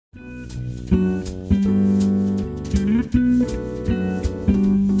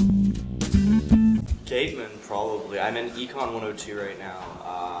I'm in Econ 102 right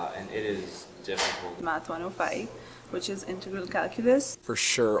now, and it is difficult. Math 105, which is integral calculus. For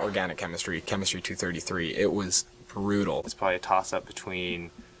sure, organic chemistry, chemistry 233. It was brutal. It's probably a toss-up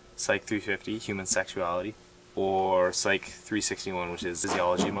between Psych 350, human sexuality, or Psych 361, which is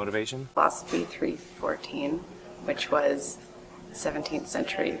physiology motivation. Philosophy 314, which was 17th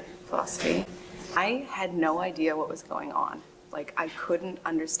century philosophy. I had no idea what was going on. Like, I couldn't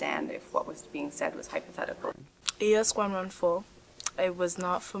understand if what was being said was hypothetical. AS 114, it was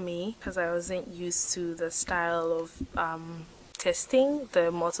not for me because I wasn't used to the style of testing,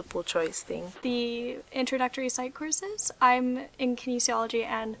 the multiple choice thing. The introductory psych courses, I'm in kinesiology,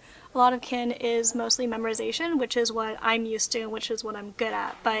 and a lot of kin is mostly memorization, which is what I'm used to and which is what I'm good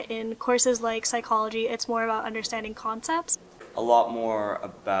at. But in courses like psychology, it's more about understanding concepts. A lot more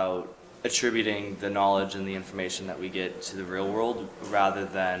about attributing the knowledge and the information that we get to the real world rather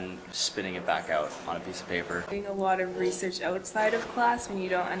than spitting it back out on a piece of paper. Doing a lot of research outside of class when you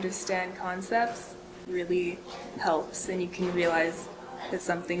don't understand concepts really helps, and you can realize that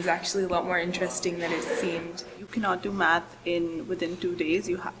something's actually a lot more interesting than it seemed. You cannot do math within 2 days.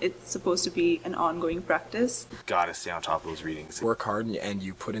 It's supposed to be an ongoing practice. Gotta stay on top of those readings. Work hard and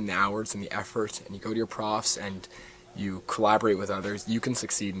you put in the hours and the effort and you go to your profs and you collaborate with others, you can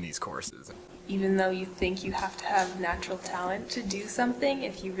succeed in these courses. Even though you think you have to have natural talent to do something,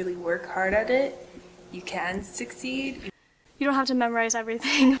 if you really work hard at it, you can succeed. You don't have to memorize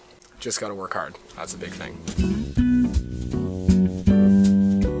everything. Just gotta work hard. That's a big thing.